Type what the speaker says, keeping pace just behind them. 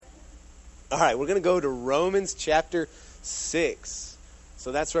All right, we're going to go to Romans chapter 6.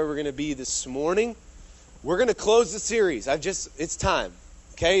 So that's where we're going to be this morning. We're going to close the series. It's time.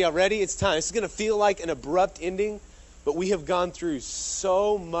 Okay, y'all ready? It's time. This is going to feel like an abrupt ending, but we have gone through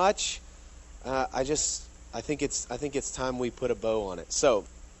so much. I think it's time we put a bow on it. So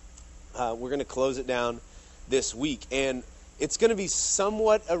we're going to close it down this week, and it's going to be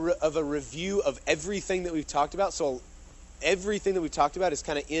somewhat of a review of everything that we've talked about. So everything that we've talked about is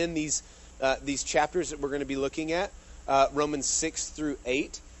kind of in these chapters that we're going to be looking at, Romans 6 through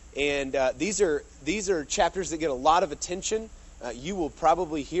 8. And these are chapters that get a lot of attention. You will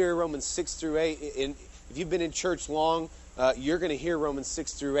probably hear Romans 6 through 8. If you've been in church long, you're going to hear Romans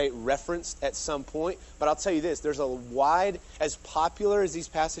 6 through 8 referenced at some point. But I'll tell you this, there's a wide, as popular as these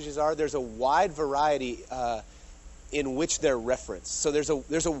passages are, there's a wide variety in which they're referenced. So there's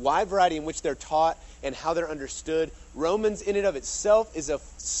a wide variety in which they're taught and how they're understood. Romans in and of itself is a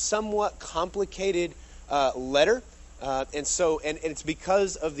somewhat complicated letter. And it's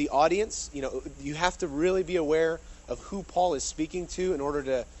because of the audience. You know, you have to really be aware of who Paul is speaking to in order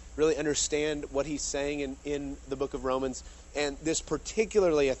to really understand what he's saying in the book of Romans. And this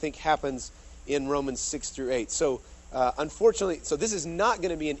particularly, I think, happens in Romans 6 through 8. So unfortunately, this is not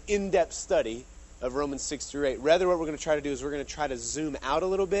going to be an in-depth study of Romans 6 through 8. Rather, what we're going to try to do is we're going to try to zoom out a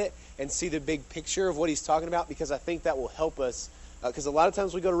little bit and see the big picture of what he's talking about, because I think that will help us. Because a lot of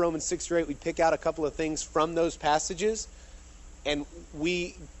times we go to Romans 6 through 8, we pick out a couple of things from those passages, and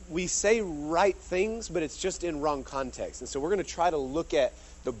we say right things, but it's just in wrong context. And so we're going to try to look at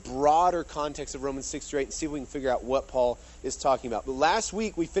the broader context of Romans 6 through 8 and see if we can figure out what Paul is talking about. But last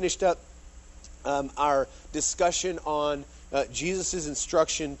week we finished up our discussion on Jesus'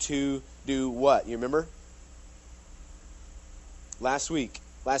 instruction to do what? You remember? Last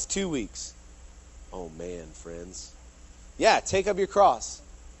 2 weeks. Oh man, friends. Yeah, take up your cross.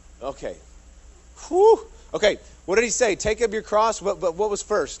 Okay. Whew. Okay, what did he say? Take up your cross, but what was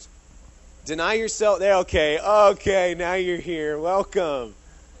first? Deny yourself. There, okay, now you're here. Welcome.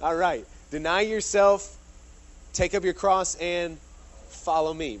 All right. Deny yourself, take up your cross, and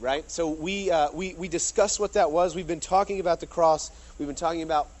follow me, right? So we discussed what that was. We've been talking about the cross. We've been talking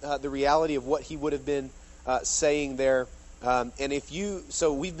about the reality of what he would have been saying there.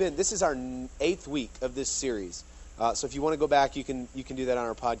 This is our 8th week of this series. So if you want to go back, you can do that on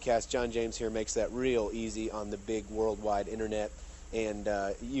our podcast. John James here makes that real easy on the big worldwide internet. And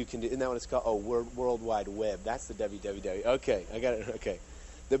you can do, isn't that what it's called? Oh, World Wide Web. That's the www. Okay, I got it. Okay.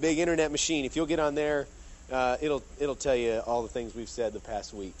 The big internet machine. If you'll get on there, it'll tell you all the things we've said the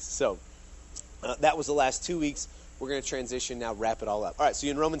past weeks. So that was the last 2 weeks. We're going to transition now, wrap it all up. All right, so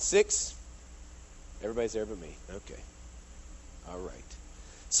you're in Romans 6. Everybody's there but me. Okay. All right.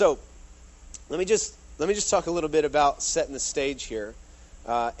 So let me just talk a little bit about setting the stage here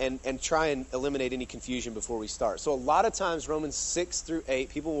and try and eliminate any confusion before we start. So a lot of times Romans 6 through 8,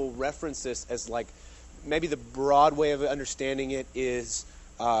 people will reference this as like maybe the broad way of understanding it is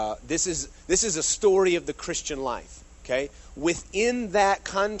this is a story of the Christian life. Okay, within that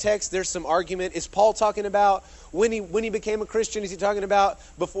context, there's some argument. Is Paul talking about when he became a Christian? Is he talking about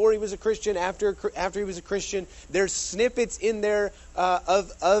before he was a Christian, after he was a Christian? There's snippets in there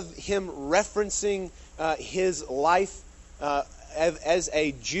of him referencing his life as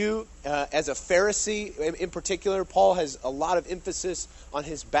a Jew, as a Pharisee. In particular, Paul has a lot of emphasis on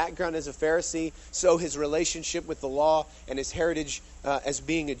his background as a Pharisee, so his relationship with the law and his heritage as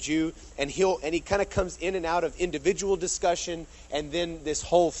being a Jew. And he kind of comes in and out of individual discussion and then this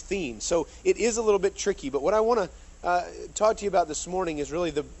whole theme. So it is a little bit tricky, but what I want to talk to you about this morning is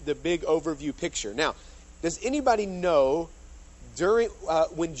really the big overview picture. Now, does anybody know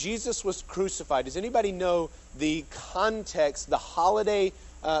when Jesus was crucified, does anybody know the context, the holiday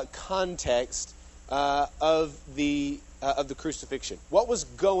context of the crucifixion? What was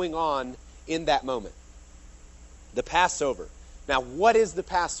going on in that moment? The Passover. Now, what is the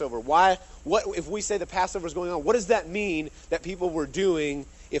Passover? What if we say the Passover is going on? What does that mean that people were doing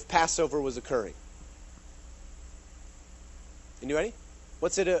if Passover was occurring? Anybody?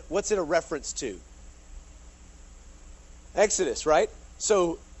 What's it a reference to? Exodus, right?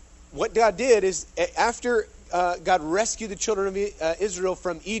 So what God did is after God rescued the children of Israel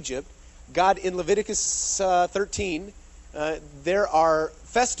from Egypt, God in Leviticus 13, there are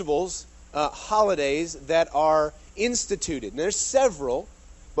festivals, holidays that are instituted. And there's several,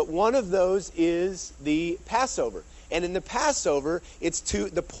 but one of those is the Passover. And in the Passover,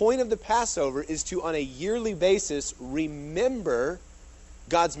 the point of the Passover is to, on a yearly basis, remember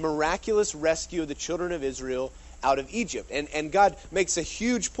God's miraculous rescue of the children of Israel out of Egypt. And God makes a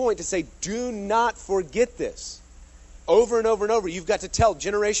huge point to say, do not forget this. over and over and over, you've got to tell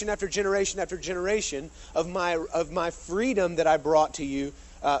generation after generation after generation of my freedom that I brought to you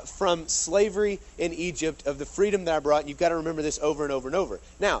from slavery in Egypt, of the freedom that I brought. And you've got to remember this over and over and over.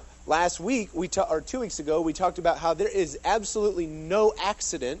 Now, last week, or 2 weeks ago, we talked about how there is absolutely no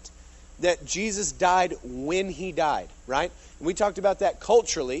accident that Jesus died when he died, right? And we talked about that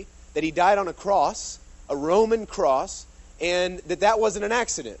culturally, that he died on a cross, a Roman cross, and that wasn't an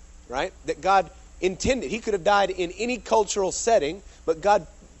accident, right? That God intended. He could have died in any cultural setting, but God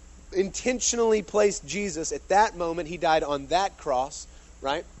intentionally placed Jesus at that moment. He died on that cross,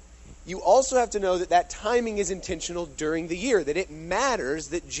 right? You also have to know that timing is intentional during the year, that it matters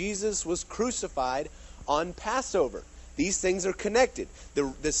that Jesus was crucified on Passover. These things are connected.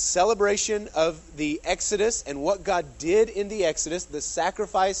 The celebration of the Exodus and what God did in the Exodus, the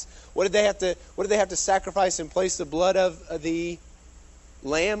sacrifice. What did they have to sacrifice in place of blood of the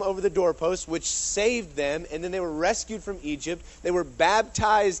lamb over the doorpost, which saved them, and then they were rescued from Egypt. They were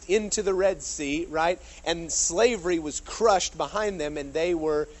baptized into the Red Sea, right? And slavery was crushed behind them, and they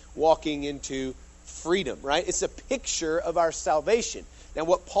were walking into freedom, right? It's a picture of our salvation. Now,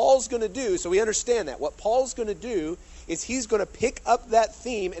 what Paul's going to do, so we understand that, what Paul's going to do is he's going to pick up that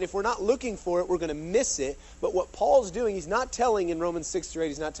theme, and if we're not looking for it, we're going to miss it. But what Paul's doing, he's not telling in Romans 6-8,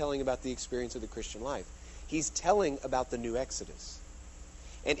 he's not telling about the experience of the Christian life. He's telling about the new Exodus.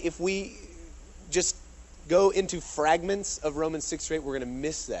 And if we just go into fragments of Romans 6-8, we're going to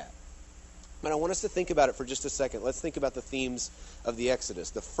miss that. But I want us to think about it for just a second. Let's think about the themes of the Exodus.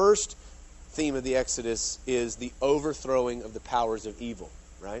 The first theme of the Exodus is the overthrowing of the powers of evil,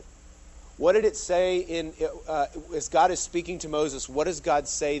 right? What did it say as God is speaking to Moses, what does God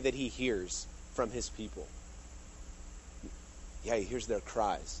say that he hears from his people? Yeah, he hears their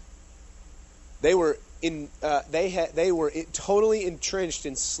cries. They were totally entrenched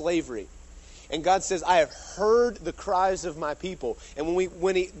in slavery. And God says, I have heard the cries of my people. And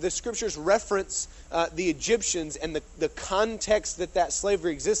when the scriptures reference the Egyptians and the context that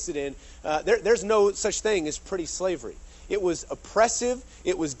slavery existed in, there's no such thing as pretty slavery. It was oppressive,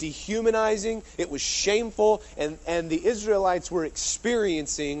 it was dehumanizing, it was shameful, and the Israelites were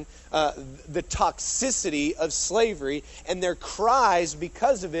experiencing the toxicity of slavery, and their cries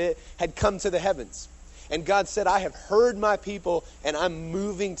because of it had come to the heavens. And God said, I have heard my people, and I'm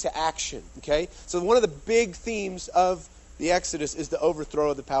moving to action. Okay? So one of the big themes of the Exodus is the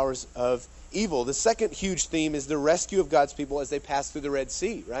overthrow of the powers of evil. The second huge theme is the rescue of God's people as they pass through the Red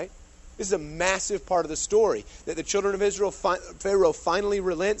Sea, right? This is a massive part of the story, that the children of Israel, Pharaoh finally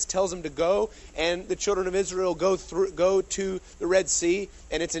relents, tells them to go, and the children of Israel go to the Red Sea,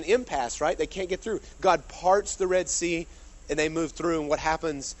 and it's an impasse, right? They can't get through. God parts the Red Sea, and they move through, and what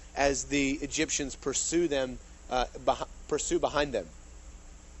happens as the Egyptians pursue behind them?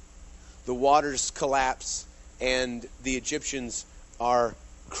 The waters collapse, and the Egyptians are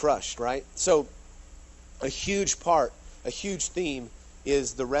crushed, right? So a huge theme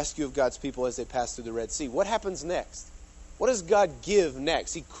is the rescue of God's people as they pass through the Red Sea. What happens next? What does God give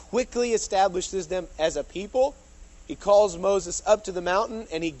next? He quickly establishes them as a people. He calls Moses up to the mountain,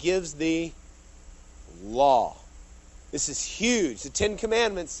 and he gives the law. This is huge. The Ten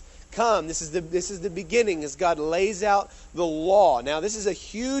Commandments come. This is the beginning as God lays out the law. Now, this is a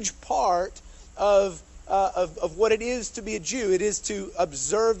huge part of what it is to be a Jew. It is to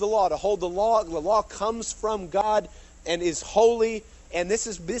observe the law, to hold the law. The law comes from God and is holy. And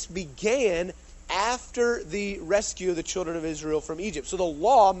this began after the rescue of the children of Israel from Egypt. So the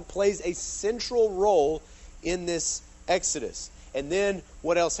law plays a central role in this Exodus. And then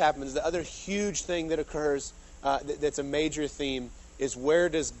what else happens? The other huge thing that occurs that's a major theme is, where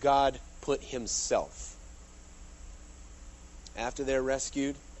does God put himself? After they're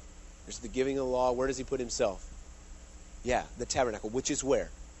rescued, there's the giving of the law. Where does he put himself? Yeah, the tabernacle, which is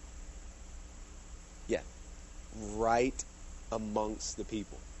where? Yeah, right amongst the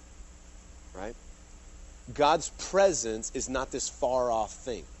people, right? God's presence is not this far-off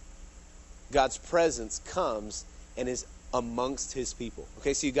thing. God's presence comes and is amongst his people.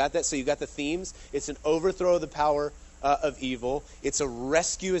 Okay, so you got that? So you got the themes. It's an overthrow of the power of evil. It's a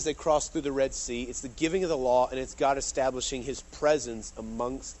rescue as they cross through the Red Sea. It's the giving of the law, and it's God establishing his presence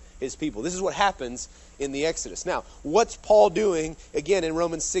amongst his people. This is what happens in the Exodus. Now, what's Paul doing, again, in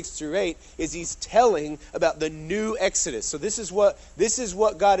Romans 6-8, is he's telling about the new Exodus. So this is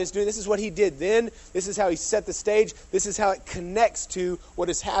what God is doing. This is what he did then. This is how he set the stage. This is how it connects to what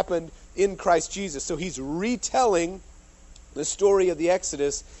has happened in Christ Jesus. So he's retelling the story of the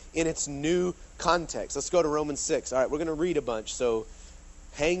Exodus in its new context. Let's go to Romans 6. All right, we're going to read a bunch, so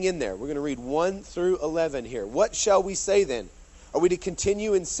hang in there. We're going to read 1 through 11 here. What shall we say then? Are we to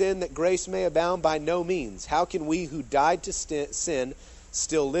continue in sin that grace may abound? By no means. How can we who died to sin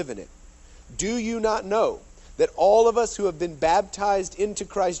still live in it? Do you not know that all of us who have been baptized into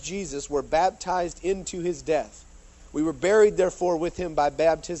Christ Jesus were baptized into his death? We were buried, therefore, with him by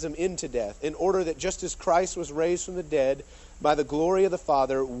baptism into death, in order that just as Christ was raised from the dead by the glory of the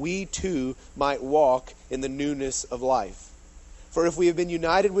Father, we too might walk in the newness of life. For if we have been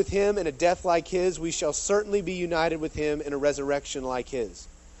united with him in a death like his, we shall certainly be united with him in a resurrection like his.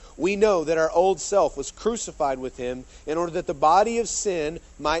 We know that our old self was crucified with him in order that the body of sin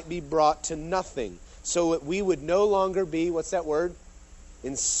might be brought to nothing, so that we would no longer be, what's that word?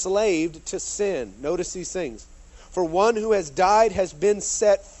 Enslaved to sin. Notice these things. For one who has died has been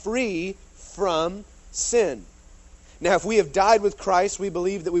set free from sin. Now, if we have died with Christ, we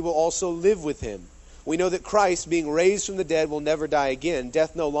believe that we will also live with him. We know that Christ, being raised from the dead, will never die again.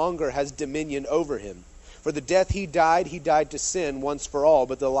 Death no longer has dominion over him. For the death he died to sin once for all.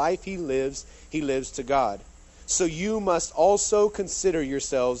 But the life he lives to God. So you must also consider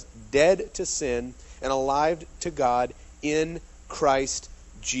yourselves dead to sin and alive to God in Christ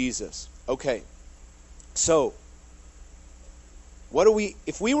Jesus. Okay, so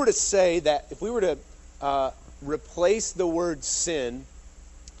if we were to replace the word sin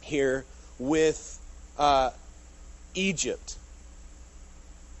here with Egypt.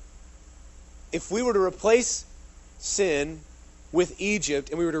 If we were to replace sin with Egypt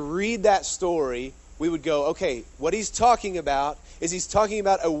and we were to read that story, we would go, okay, what he's talking about is he's talking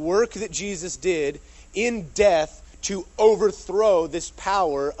about a work that Jesus did in death to overthrow this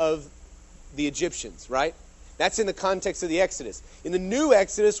power of the Egyptians, right? That's in the context of the Exodus. In the new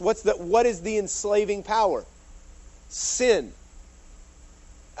Exodus, what is the enslaving power? Sin.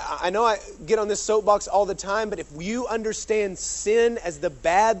 I know I get on this soapbox all the time, but if you understand sin as the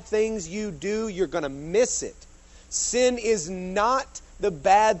bad things you do, you're going to miss it. Sin is not the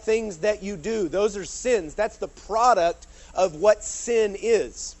bad things that you do. Those are sins. That's the product of what sin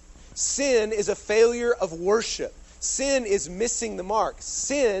is. Sin is a failure of worship. Sin is missing the mark.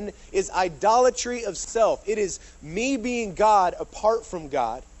 Sin is idolatry of self. It is me being God apart from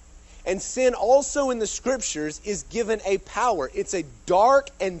God. And sin also in the Scriptures is given a power. It's a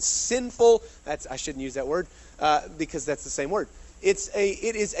dark and sinful, I shouldn't use that word because that's the same word. It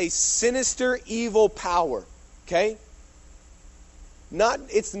is a sinister, evil power. Okay?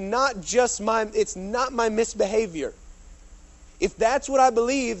 It's not my misbehavior. If that's what I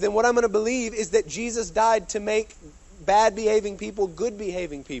believe, then what I'm going to believe is that Jesus died to make bad behaving people good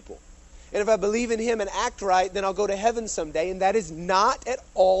behaving people. And if I believe in him and act right, then I'll go to heaven someday. And that is not at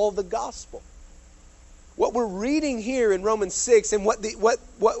all the gospel. What we're reading here in Romans 6 and what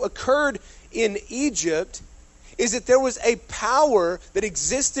occurred in Egypt is that there was a power that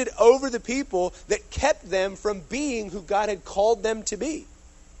existed over the people that kept them from being who God had called them to be.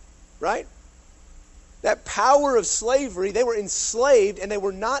 Right? That power of slavery, they were enslaved and they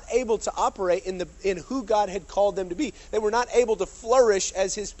were not able to operate in who God had called them to be. They were not able to flourish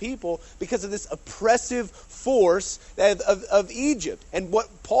as his people because of this oppressive force of Egypt. And what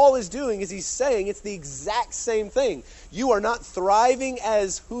Paul is doing is he's saying it's the exact same thing. You are not thriving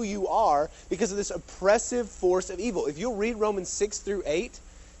as who you are because of this oppressive force of evil. If you'll read Romans 6 through 8,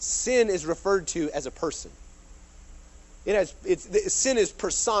 sin is referred to as a person. Sin is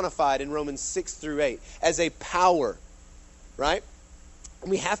personified in Romans 6 through 8 as a power, right? And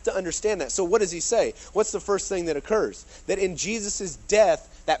we have to understand that. So what does he say? What's the first thing that occurs? That in Jesus'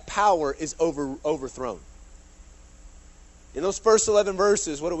 death, that power is overthrown. In those first 11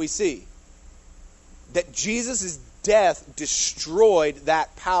 verses, what do we see? That Jesus' death destroyed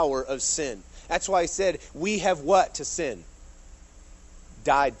that power of sin. That's why he said, we have what to sin?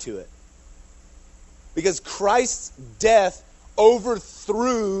 Died to it. Because Christ's death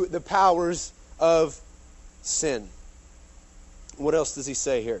overthrew the powers of sin. What else does he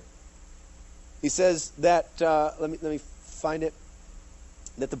say here? He says that, let me find it,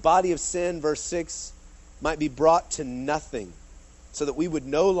 that the body of sin, verse 6, might be brought to nothing, so that we would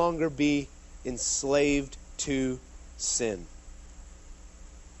no longer be enslaved to sin.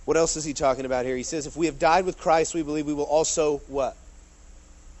 What else is he talking about here? He says, if we have died with Christ, we believe we will also, what?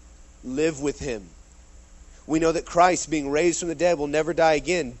 Live with him. We know that Christ, being raised from the dead, will never die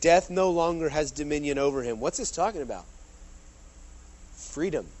again. Death no longer has dominion over him. What's this talking about?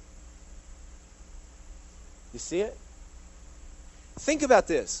 Freedom. You see it? Think about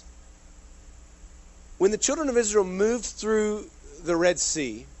this. When the children of Israel moved through the Red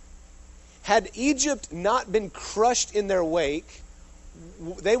Sea, had Egypt not been crushed in their wake,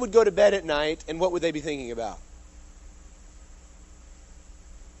 they would go to bed at night, and what would they be thinking about?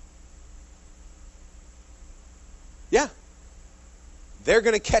 Yeah. They're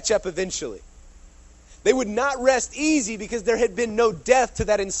going to catch up eventually. They would not rest easy because there had been no death to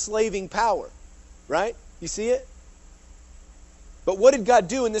that enslaving power. Right? You see it? But what did God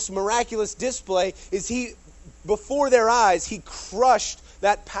do in this miraculous display is before their eyes, he crushed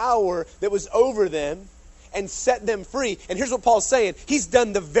that power that was over them and set them free. And here's what Paul's saying. He's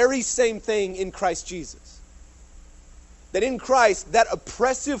done the very same thing in Christ Jesus. That in Christ, that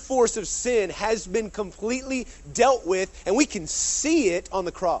oppressive force of sin has been completely dealt with, and we can see it on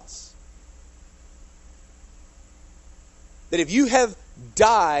the cross. That if you have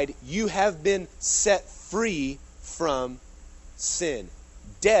died, you have been set free from sin.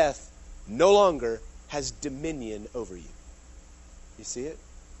 Death no longer has dominion over you. You see it?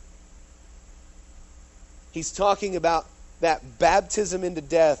 He's talking about that baptism into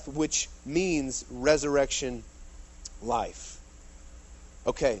death, which means resurrection life.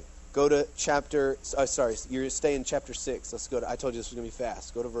 Okay, go to you're staying in chapter 6. Let's go to, I told you this was going to be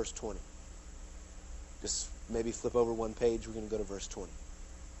fast. Go to verse 20. Just maybe flip over one page. We're going to go to verse 20.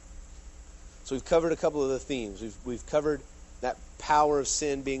 So we've covered a couple of the themes. We've covered that power of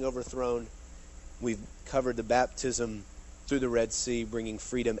sin being overthrown. We've covered the baptism through the Red Sea, bringing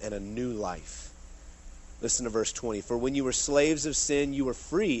freedom and a new life. Listen to verse 20. For when you were slaves of sin, you were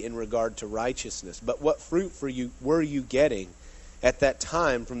free in regard to righteousness. But what fruit were you getting at that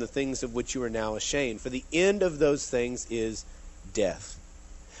time from the things of which you are now ashamed? For the end of those things is death.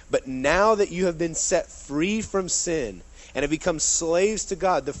 But now that you have been set free from sin and have become slaves to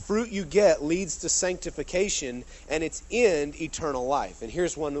God, the fruit you get leads to sanctification, and its end, eternal life. And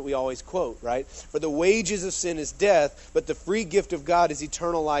here's one that we always quote, right? For the wages of sin is death, but the free gift of God is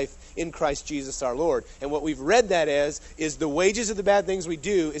eternal life in Christ Jesus our Lord. And what we've read that as is the wages of the bad things we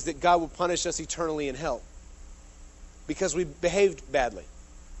do is that God will punish us eternally in hell because we behaved badly,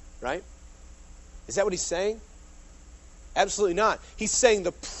 right? Is that what he's saying? Absolutely not. He's saying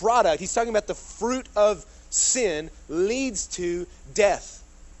the product, he's talking about the fruit of sin leads to death.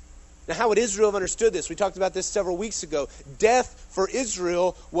 Now, how would Israel have understood this? We talked about this several weeks ago. Death for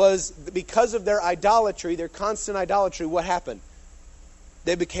Israel was because of their idolatry, their constant idolatry. What happened?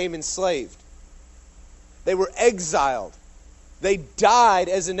 They became enslaved. They were exiled. They died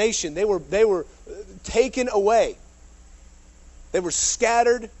as a nation. They were taken away. They were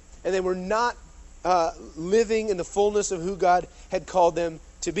scattered, and they were not living in the fullness of who God had called them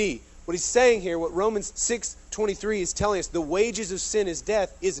to be. What he's saying here, what Romans 6:23 is telling us, the wages of sin is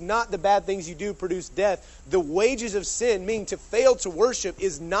death, is not the bad things you do produce death. The wages of sin, meaning to fail to worship,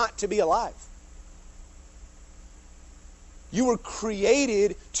 is not to be alive. You were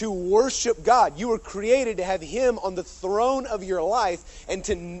created to worship God. You were created to have Him on the throne of your life, and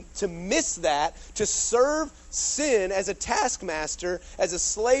to miss that, to serve sin as a taskmaster, as a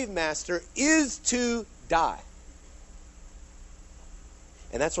slave master, is to die.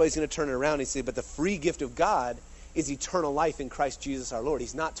 And that's why he's going to turn it around and say, but the free gift of God is eternal life in Christ Jesus our Lord.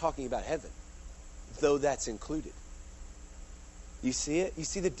 He's not talking about heaven, though that's included. You see it? You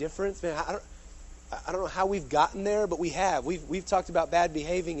see the difference? Man, I don't know how we've gotten there, but we have. We've talked about bad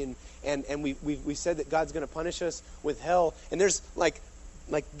behaving, and we've said that God's going to punish us with hell. And there's like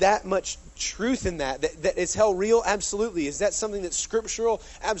that much truth in that is hell real? Absolutely. Is that something that's scriptural?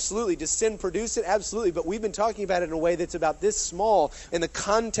 Absolutely. Does sin produce it? Absolutely. But we've been talking about it in a way that's about this small, and the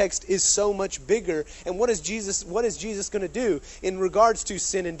context is so much bigger. And what is Jesus going to do in regards to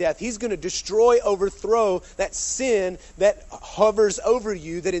sin and death? He's going to destroy, overthrow that sin that hovers over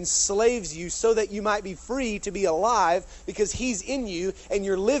you, that enslaves you, so that you might be free to be alive because He's in you and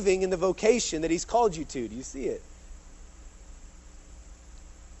you're living in the vocation that He's called you to. Do you see it?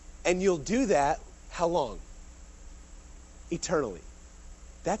 And you'll do that, how long? Eternally.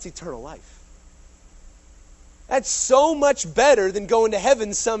 That's eternal life. That's so much better than going to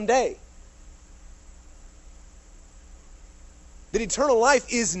heaven someday. That eternal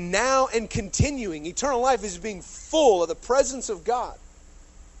life is now and continuing. Eternal life is being full of the presence of God.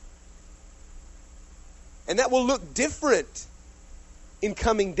 And that will look different in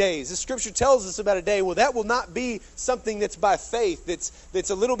coming days. The scripture tells us about a day, well, that will not be something that's by faith, that's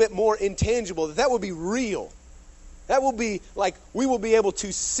a little bit more intangible, that will be real. That will be like we will be able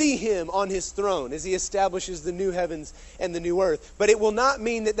to see Him on His throne as He establishes the new heavens and the new earth. But it will not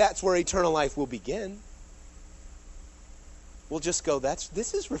mean that that's where eternal life will begin. We'll just go,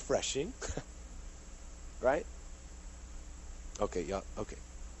 this is refreshing. Right? Okay, y'all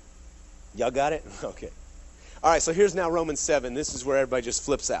got it? Okay. All right, so here's now Romans 7. This is where everybody just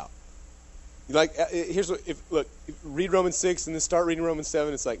flips out. Read Romans 6 and then start reading Romans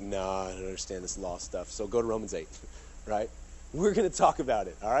 7. It's like, nah, I don't understand this law stuff. So go to Romans 8, right? We're going to talk about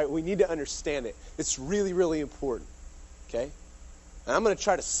it, all right? We need to understand it. It's really, really important, okay? And I'm going to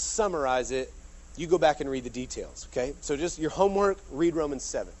try to summarize it. You go back and read the details, okay? So just your homework, read Romans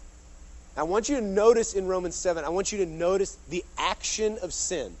 7. I want you to notice in Romans 7, I want you to notice the action of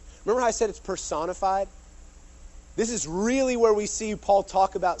sin. Remember how I said it's personified? This is really where we see Paul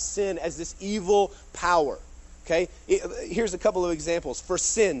talk about sin as this evil power, okay? Here's a couple of examples. For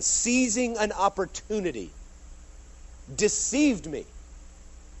sin, seizing an opportunity, deceived me.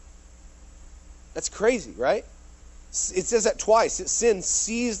 That's crazy, right? It says that twice. Sin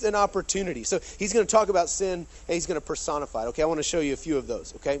seized an opportunity. So he's going to talk about sin and he's going to personify it. Okay, I want to show you a few of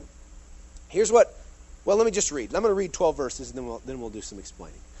those, okay? Here's what, well, let me just read. I'm going to read 12 verses and then we'll do some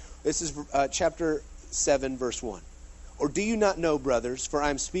explaining. This is chapter 7, verse 1. Or do you not know, brothers, for I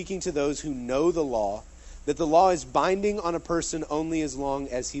am speaking to those who know the law, that the law is binding on a person only as long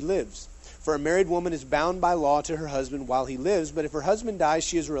as he lives. For a married woman is bound by law to her husband while he lives, but if her husband dies,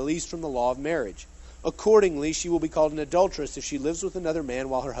 she is released from the law of marriage. Accordingly, she will be called an adulteress if she lives with another man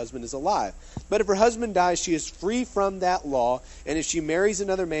while her husband is alive. But if her husband dies, she is free from that law, and if she marries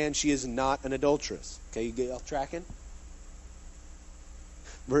another man, she is not an adulteress. Okay, you get all tracking?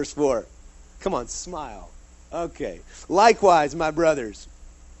 Verse 4. Come on, smile. Okay. Likewise, my brothers,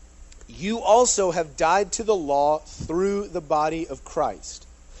 you also have died to the law through the body of Christ,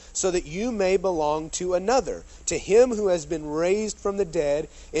 so that you may belong to another, to him who has been raised from the dead,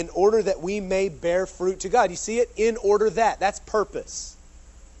 in order that we may bear fruit to God. You see it? In order that. That's purpose.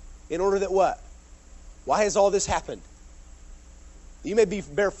 In order that what? Why has all this happened? You may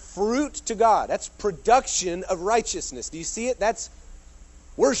bear fruit to God. That's production of righteousness. Do you see it? That's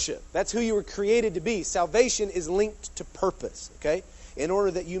worship. That's who you were created to be. Salvation is linked to purpose. Okay? In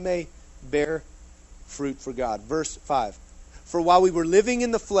order that you may bear fruit for God. Verse 5. For while we were living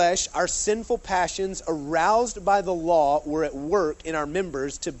in the flesh, our sinful passions, aroused by the law, were at work in our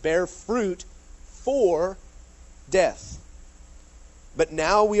members to bear fruit for death. But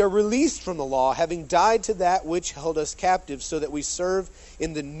now we are released from the law, having died to that which held us captive, so that we serve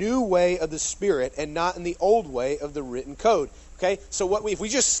in the new way of the Spirit and not in the old way of the written code. Okay, so if we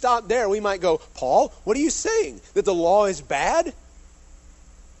just stop there, we might go, Paul, what are you saying? That the law is bad?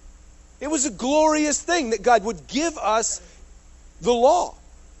 It was a glorious thing that God would give us the law.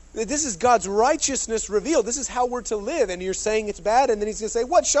 This is God's righteousness revealed. This is how we're to live. And you're saying it's bad, and then he's going to say,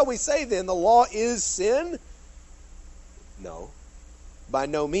 what shall we say then? The law is sin? No, by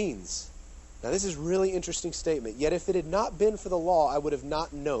no means. Now this is a really interesting statement. Yet if it had not been for the law, I would have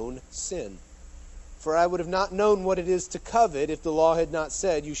not known sin. For I would have not known what it is to covet if the law had not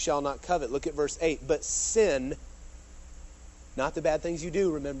said, you shall not covet. Look at verse 8. But sin, not the bad things you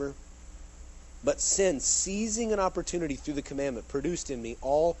do, remember, but sin, seizing an opportunity through the commandment, produced in me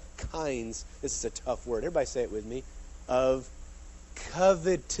all kinds, this is a tough word, everybody say it with me, of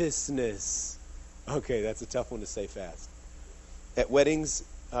covetousness. Okay, that's a tough one to say fast. At weddings,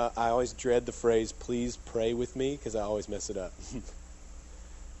 I always dread the phrase, please pray with me, because I always mess it up.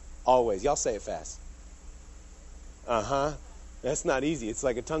 Always. Y'all say it fast. That's not easy. It's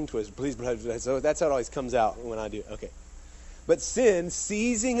like a tongue twister. Please pray. So that's how it always comes out when I do it. Okay. But sin,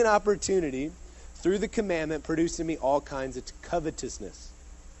 seizing an opportunity through the commandment, produced in me all kinds of covetousness.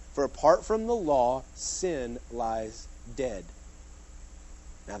 For apart from the law, sin lies dead.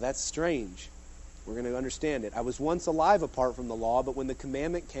 Now that's strange. We're going to understand it. I was once alive apart from the law, but when the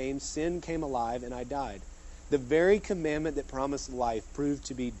commandment came, sin came alive and I died. The very commandment that promised life proved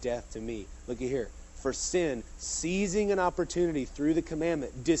to be death to me. Look at here. For sin, seizing an opportunity through the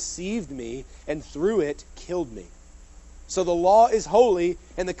commandment, deceived me, and through it killed me. So the law is holy,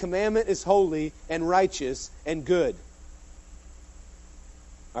 and the commandment is holy and righteous and good.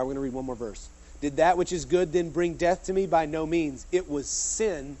 All right, we're going to read one more verse. Did that which is good then bring death to me? By no means. It was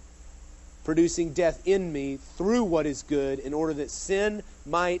sin producing death in me through what is good, in order that sin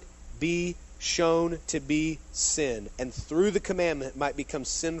might be shown to be sin, and through the commandment might become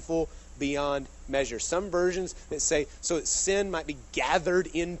sinful beyond measure. Some versions that say, so that sin might be gathered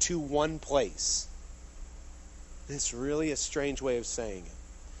into one place. It's really a strange way of saying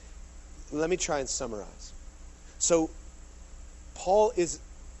it. Let me try and summarize. So, Paul is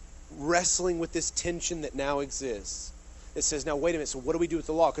wrestling with this tension that now exists. It says, now wait a minute, so what do we do with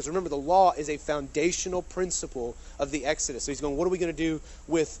the law? Because remember, the law is a foundational principle of the Exodus. So he's going, what are we going to do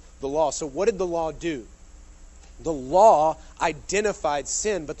with the law? So what did the law do? The law identified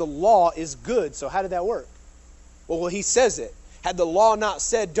sin, but the law is good. So how did that work? Well, he says it. Had the law not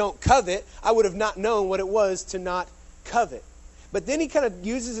said don't covet, I would have not known what it was to not covet. But then he kind of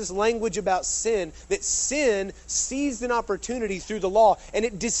uses this language about sin, that sin seized an opportunity through the law, and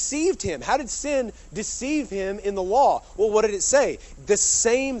it deceived him. How did sin deceive him in the law? Well, what did it say? The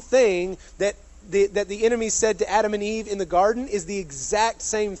same thing that that the enemy said to Adam and Eve in the garden is the exact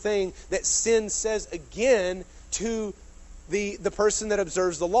same thing that sin says again to the person that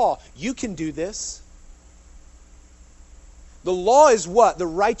observes the law. You can do this. The law is what? The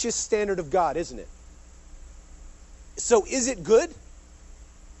righteous standard of God, isn't it? So is it good?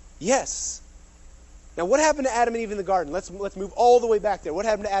 Yes. Now what happened to Adam and Eve in the garden? Let's move all the way back there. What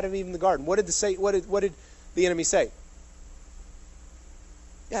happened to Adam and Eve in the garden? What did the enemy say?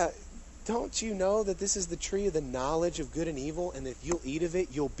 Yeah, don't you know that this is the tree of the knowledge of good and evil, and that if you'll eat of it,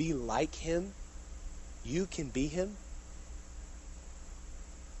 you'll be like him? You can be him?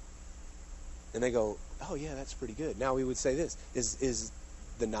 And they go, oh yeah, that's pretty good. Now we would say this, is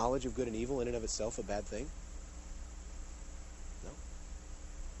the knowledge of good and evil in and of itself a bad thing? No.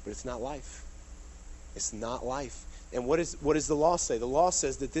 But it's not life. It's not life. And what does the law say? The law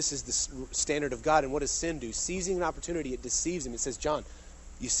says that this is the standard of God. And what does sin do? Seizing an opportunity, it deceives him. It says, John,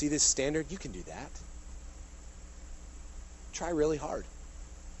 you see this standard? You can do that. Try really hard.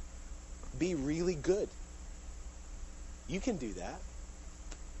 Be really good. You can do that.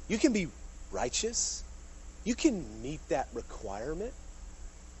 You can be righteous. You can meet that requirement.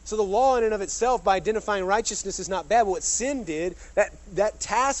 So the law in and of itself, by identifying righteousness, is not bad. But what sin did, that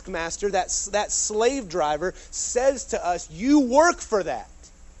taskmaster, that slave driver, says to us, you work for that.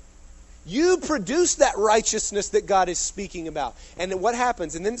 You produce that righteousness that God is speaking about. And then what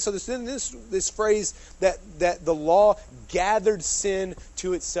happens? And then so this phrase that the law gathered sin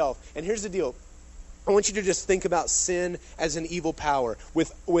to itself. And here's the deal. I want you to just think about sin as an evil power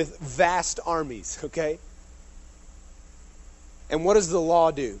with vast armies, okay? And what does the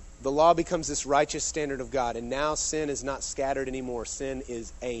law do? The law becomes this righteous standard of God. And now sin is not scattered anymore. Sin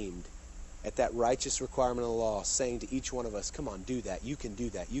is aimed at that righteous requirement of the law, saying to each one of us, come on, do that. You can do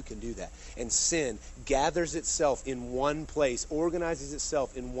that. You can do that. And sin gathers itself in one place, organizes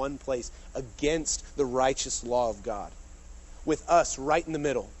itself in one place against the righteous law of God, with us right in the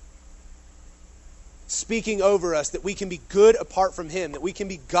middle, speaking over us that we can be good apart from him, that we can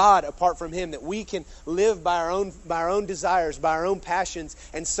be God apart from him, that we can live by our own desires, by our own passions,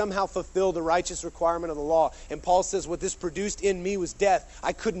 and somehow fulfill the righteous requirement of the law. And Paul says, what this produced in me was death.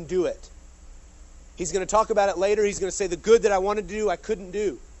 I couldn't do it. He's going to talk about it later. He's going to say, the good that I wanted to do, I couldn't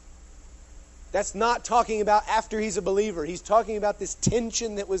do. That's not talking about after he's a believer. He's talking about this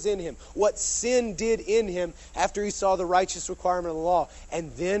tension that was in him, what sin did in him after he saw the righteous requirement of the law.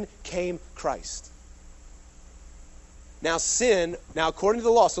 And then came Christ. Now according to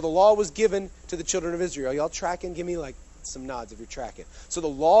the law, so the law was given to the children of Israel. Y'all tracking? Give me like some nods if you're tracking. So the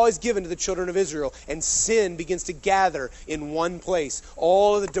law is given to the children of Israel, and sin begins to gather in one place.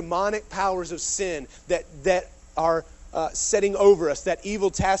 All of the demonic powers of sin that are setting over us, that evil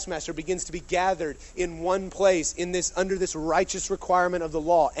taskmaster begins to be gathered in one place under this righteous requirement of the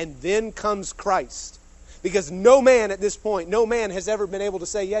law. And then comes Christ. Because no man at this point, no man has ever been able to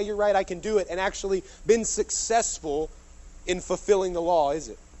say, yeah, you're right, I can do it, and actually been successful in fulfilling the law, is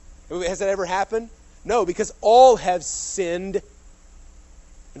it? Has that ever happened? No, because all have sinned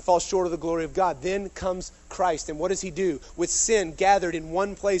and fall short of the glory of God. Then comes Christ, and what does he do? With sin gathered in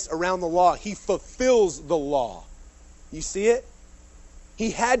one place around the law, he fulfills the law. You see it?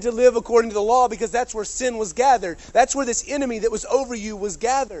 He had to live according to the law because that's where sin was gathered. That's where this enemy that was over you was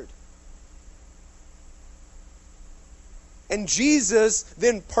gathered. And Jesus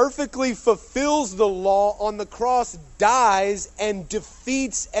then perfectly fulfills the law on the cross, dies, and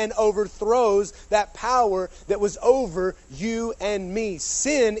defeats and overthrows that power that was over you and me.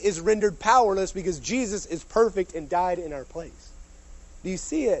 Sin is rendered powerless because Jesus is perfect and died in our place. Do you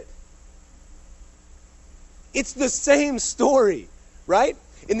see it? It's the same story, right?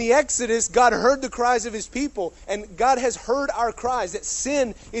 In the Exodus, God heard the cries of his people, and God has heard our cries that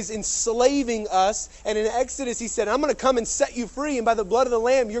sin is enslaving us. And in Exodus, he said, I'm going to come and set you free, and by the blood of the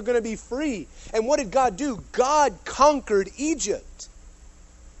Lamb, you're going to be free. And what did God do? God conquered Egypt.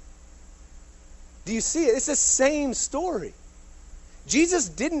 Do you see it? It's the same story. Jesus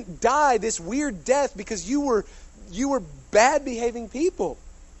didn't die this weird death because you were bad behaving people.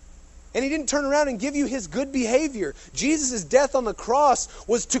 And he didn't turn around and give you his good behavior. Jesus' death on the cross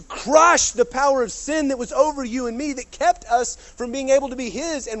was to crush the power of sin that was over you and me, that kept us from being able to be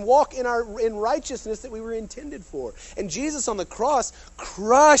his and walk in righteousness that we were intended for. And Jesus on the cross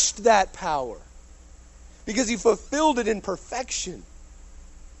crushed that power because he fulfilled it in perfection.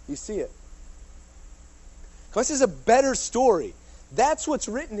 You see it? This is a better story. That's what's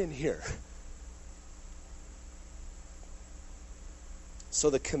written in here. So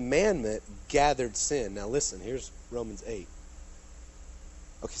the commandment gathered sin. Now listen, here's Romans 8.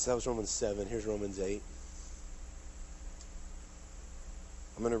 Okay, so that was Romans 7. Here's Romans 8.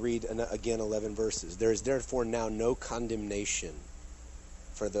 I'm I'm going to read again 11 verses. There is therefore now no condemnation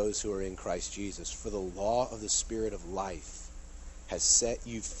for those who are in Christ Jesus. For the law of the Spirit of life has set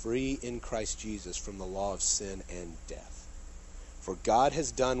you free in Christ Jesus from the law of sin and death. For God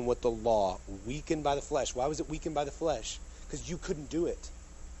has done what the law, weakened by the flesh. Why was it weakened by the flesh? Because you couldn't do it.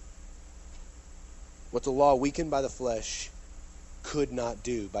 What the law, weakened by the flesh, could not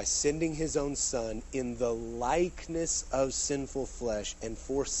do, by sending his own Son in the likeness of sinful flesh, and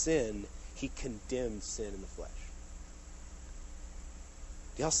for sin, he condemned sin in the flesh.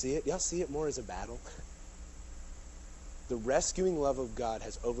 Do y'all see it? Do y'all see it more as a battle? The rescuing love of God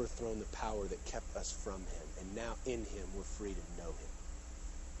has overthrown the power that kept us from him, and now in him we're free to know him.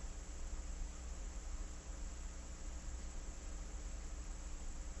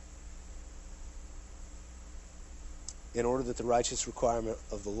 In order that the righteous requirement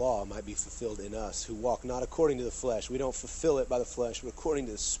of the law might be fulfilled in us, who walk not according to the flesh. We don't fulfill it by the flesh, but according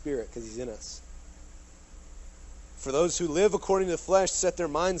to the Spirit, because he's in us. For those who live according to the flesh set their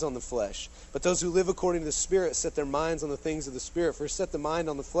minds on the flesh, but those who live according to the Spirit set their minds on the things of the Spirit. For to set the mind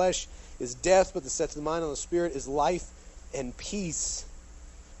on the flesh is death, but to set the mind on the Spirit is life and peace.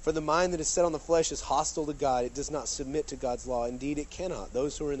 For the mind that is set on the flesh is hostile to God. It does not submit to God's law. Indeed, it cannot.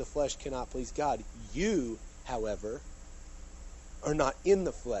 Those who are in the flesh cannot please God. You, however, are not in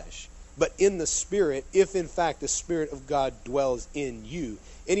the flesh, but in the Spirit, if in fact the Spirit of God dwells in you.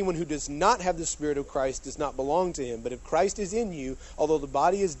 Anyone who does not have the Spirit of Christ does not belong to him. But if Christ is in you, although the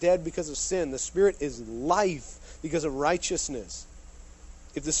body is dead because of sin, the Spirit is life because of righteousness.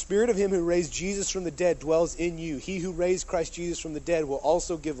 If the Spirit of him who raised Jesus from the dead dwells in you, he who raised Christ Jesus from the dead will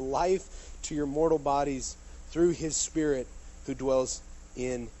also give life to your mortal bodies through his Spirit who dwells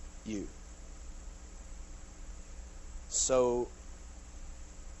in you. So,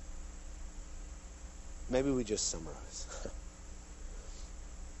 maybe we just summarize.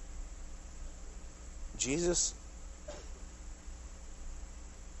 Jesus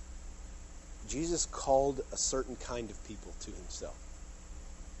called a certain kind of people to himself.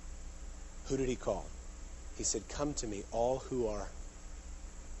 Who did he call? He said, "Come to me, all who are..."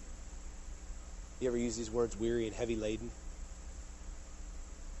 You ever use these words, weary and heavy laden?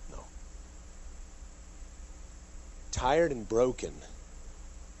 No. Tired and broken.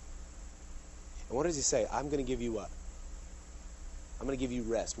 And what does he say? I'm going to give you what? I'm going to give you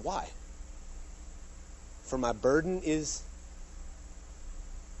rest. Why? For my burden is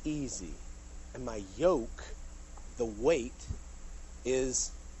easy, and my yoke, the weight,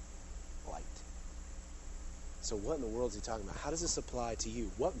 is light. So what in the world is he talking about? How does this apply to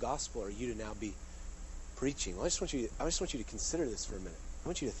you? What gospel are you to now be preaching? I just want you to consider this for a minute. I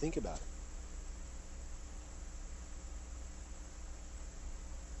want you to think about it.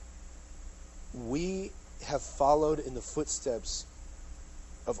 We have followed in the footsteps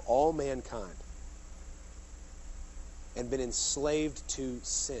of all mankind and been enslaved to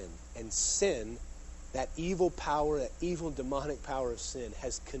sin. And sin, that evil power, that evil demonic power of sin,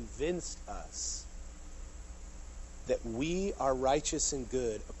 has convinced us that we are righteous and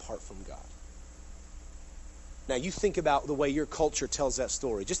good apart from God. Now you think about the way your culture tells that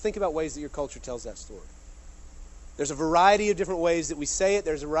story. Just think about ways that your culture tells that story. There's a variety of different ways that we say it.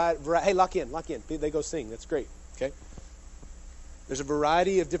 There's a variety. Hey, lock in. They go sing. That's great. Okay. There's a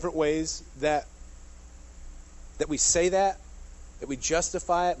variety of different ways that we say that we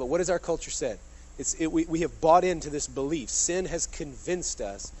justify it. But what has our culture said? We have bought into this belief. Sin has convinced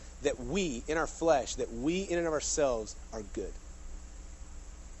us that we, in our flesh, that we in and of ourselves are good.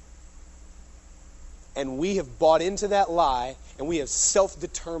 And we have bought into that lie, and we have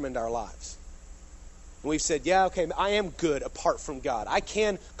self-determined our lives. And we've said, yeah, okay, I am good apart from God. I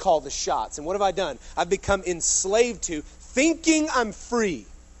can call the shots. And what have I done? I've become enslaved to thinking I'm free.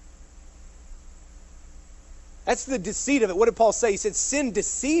 That's the deceit of it. What did Paul say? He said, sin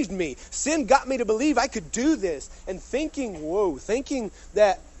deceived me. Sin got me to believe I could do this. And thinking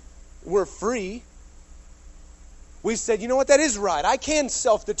that we're free, we've said, you know what, that is right. I can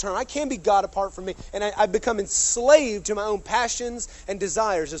self-determine. I can be God apart from me. And I've become enslaved to my own passions and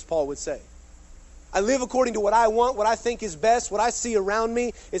desires, as Paul would say. I live according to what I want, what I think is best, what I see around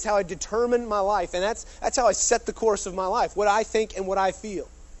me is how I determine my life. And that's how I set the course of my life, what I think and what I feel.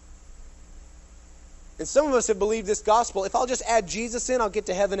 And some of us have believed this gospel. If I'll just add Jesus in, I'll get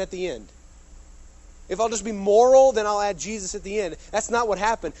to heaven at the end. If I'll just be moral, then I'll add Jesus at the end. That's not what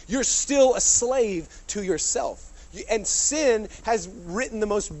happened. You're still a slave to yourself. And sin has written the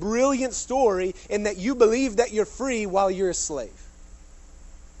most brilliant story in that you believe that you're free while you're a slave.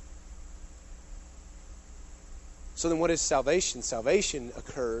 So then what is salvation? Salvation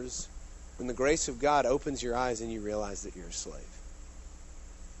occurs when the grace of God opens your eyes and you realize that you're a slave.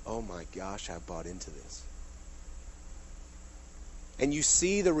 oh my gosh, I bought into this. And you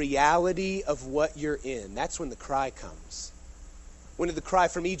see the reality of what you're in. That's when the cry comes. When did the cry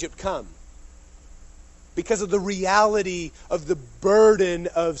from Egypt come? Because of the reality of the burden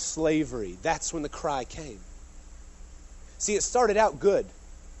of slavery. That's when the cry came. See, it started out good.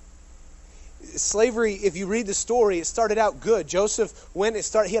 Slavery, if you read the story, it started out good. Joseph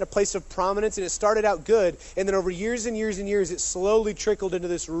he had a place of prominence, and it started out good. And then over years and years and years, it slowly trickled into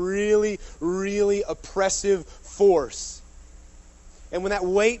this really, really oppressive force. And when that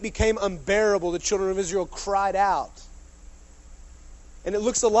weight became unbearable, the children of Israel cried out. And it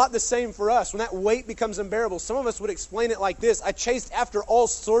looks a lot the same for us. When that weight becomes unbearable, some of us would explain it like this: I chased after all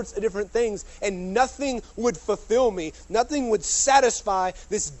sorts of different things, and nothing would fulfill me. Nothing would satisfy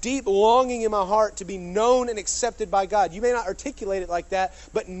this deep longing in my heart to be known and accepted by God. You may not articulate it like that,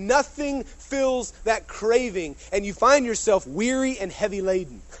 but nothing fills that craving, and you find yourself weary and heavy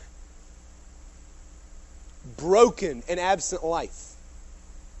laden, broken and absent life.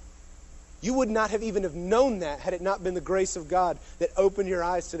 You would not have even have known that had it not been the grace of God that opened your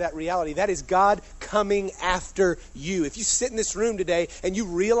eyes to that reality. That is God coming after you. If you sit in this room today and you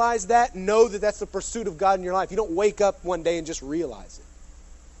realize that, know that that's the pursuit of God in your life. You don't wake up one day and just realize it.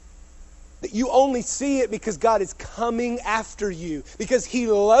 That you only see it because God is coming after you, because He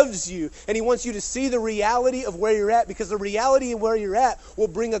loves you, and He wants you to see the reality of where you're at, because the reality of where you're at will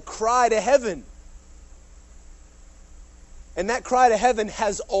bring a cry to heaven. And that cry to heaven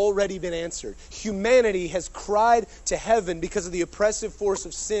has already been answered. Humanity has cried to heaven because of the oppressive force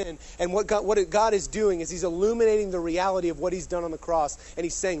of sin. And what God is doing is He's illuminating the reality of what He's done on the cross. And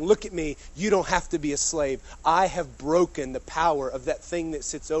He's saying, look at me, you don't have to be a slave. I have broken the power of that thing that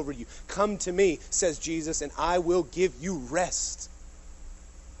sits over you. Come to me, says Jesus, and I will give you rest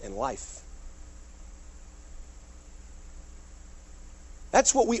and life.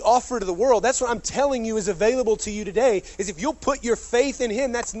 That's what we offer to the world. That's what I'm telling you is available to you today, is if you'll put your faith in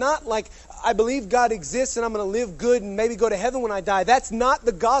Him. That's not like, I believe God exists and I'm going to live good and maybe go to heaven when I die. That's not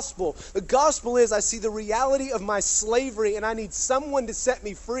the gospel. The gospel is I see the reality of my slavery and I need someone to set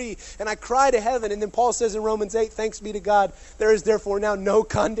me free. And I cry to heaven. And then Paul says in Romans 8, thanks be to God, there is therefore now no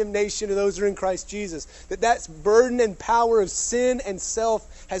condemnation to those who are in Christ Jesus. That burden and power of sin and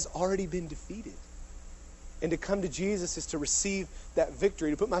self has already been defeated. And to come to Jesus is to receive that victory,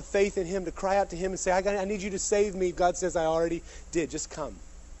 to put my faith in Him, to cry out to Him and say, I need you to save me. God says, I already did. Just come.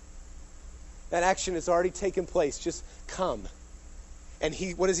 That action has already taken place. Just come. And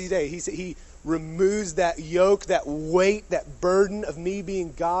what does He say? He removes that yoke, that weight, that burden of me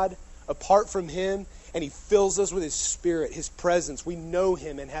being God apart from Him, and He fills us with His Spirit, His presence. We know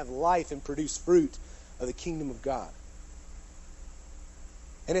Him and have life and produce fruit of the kingdom of God.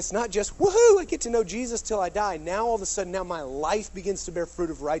 And it's not just, woohoo, I get to know Jesus till I die. Now all of a sudden, now my life begins to bear fruit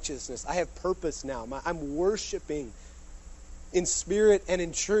of righteousness. I have purpose now. I'm worshiping in spirit and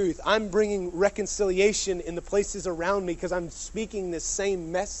in truth. I'm bringing reconciliation in the places around me because I'm speaking this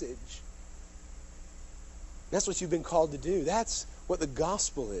same message. That's what you've been called to do. That's what the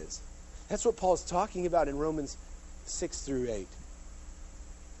gospel is. That's what Paul's talking about in Romans 6 through 8.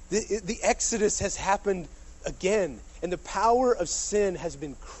 The Exodus has happened again. And the power of sin has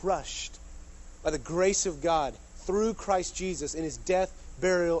been crushed by the grace of God through Christ Jesus in His death,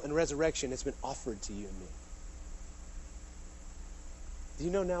 burial, and resurrection. It's been offered to you and me. Do you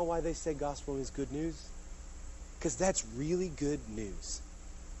know now why they say gospel is good news? Because that's really good news.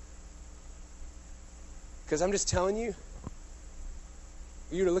 Because I'm just telling you,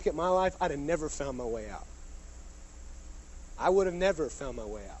 if you were to look at my life, I'd have never found my way out. I would have never found my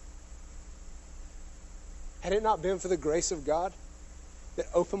way out. Had it not been for the grace of God that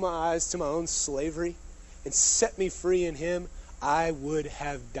opened my eyes to my own slavery and set me free in Him, I would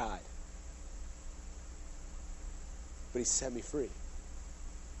have died. But He set me free.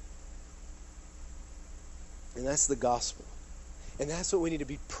 And that's the gospel. And that's what we need to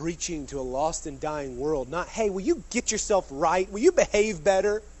be preaching to a lost and dying world. Not, hey, will you get yourself right? Will you behave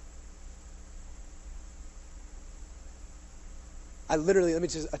better? Maybe I'm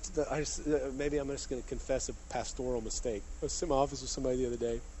just going to confess a pastoral mistake. I was in my office with somebody the other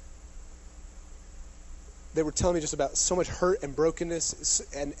day. They were telling me just about so much hurt and brokenness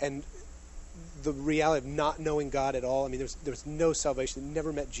and the reality of not knowing God at all. I mean, there's no salvation. They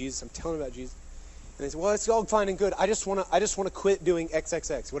never met Jesus. I'm telling them about Jesus. And they said, well, it's all fine and good. I just want to quit doing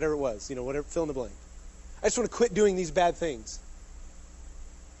XXX, whatever it was, whatever, fill in the blank. I just want to quit doing these bad things.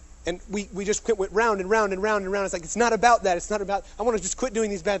 And we just went round and round and round and round. It's like, it's not about that. It's not about, I want to just quit doing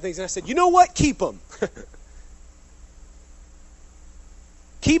these bad things. And I said, you know what? Keep them.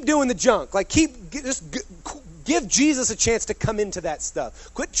 Keep doing the junk. Like, Give Jesus a chance to come into that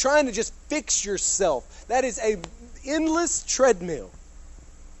stuff. Quit trying to just fix yourself. That is a endless treadmill.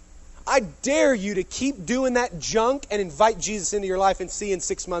 I dare you to keep doing that junk and invite Jesus into your life and see in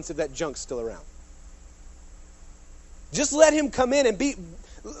 6 months if that junk's still around. Just let him come in and be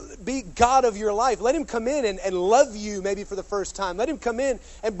God of your life. Let him come in and love you maybe for the first time. Let him come in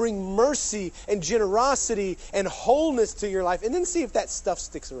and bring mercy and generosity and wholeness to your life, and then see if that stuff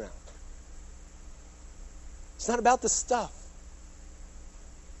sticks around. It's not about the stuff.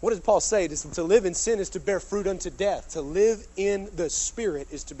 What does Paul say? To live in sin is to bear fruit unto death. To live in the Spirit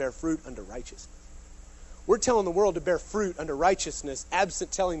is to bear fruit unto righteousness. We're telling the world to bear fruit unto righteousness,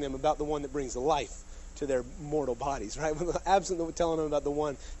 absent telling them about the one that brings life to their mortal bodies, right? Absent telling them about the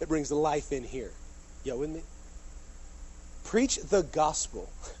one that brings the life in here. Yo, with me? Preach the gospel,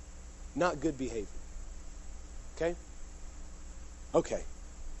 not good behavior. Okay? Okay.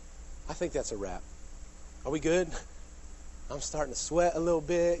 I think that's a wrap. Are we good? I'm starting to sweat a little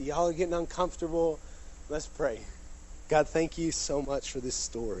bit. Y'all are getting uncomfortable. Let's pray. God, thank you so much for this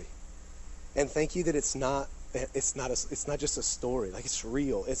story. And thank you that it's not just a story. Like, it's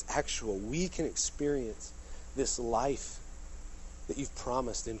real. It's actual. We can experience this life that you've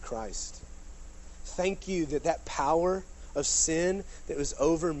promised in Christ. Thank you that power of sin that was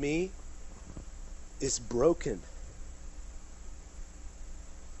over me is broken.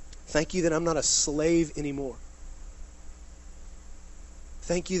 Thank you that I'm not a slave anymore.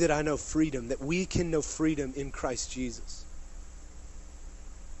 Thank you that I know freedom, that we can know freedom in Christ Jesus.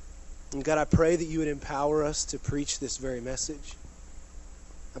 And God, I pray that you would empower us to preach this very message.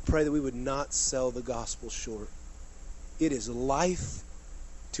 I pray that we would not sell the gospel short. It is life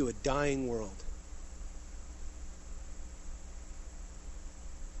to a dying world.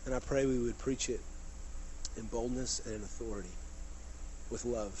 And I pray we would preach it in boldness and in authority, with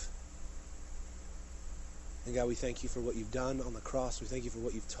love. And God, we thank you for what you've done on the cross. We thank you for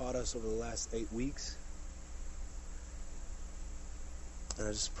what you've taught us over the last 8 weeks. And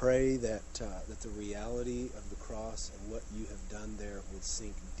I just pray that the reality of the cross and what you have done there would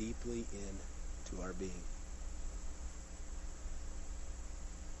sink deeply into our being.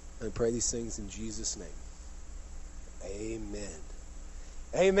 And I pray these things in Jesus' name. Amen.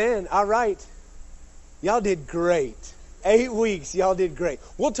 Amen. All right. Y'all did great. 8 weeks, y'all did great.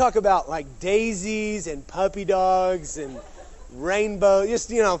 We'll talk about like daisies and puppy dogs and rainbow,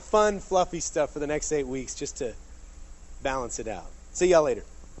 just, fun, fluffy stuff for the next 8 weeks just to balance it out. See y'all later.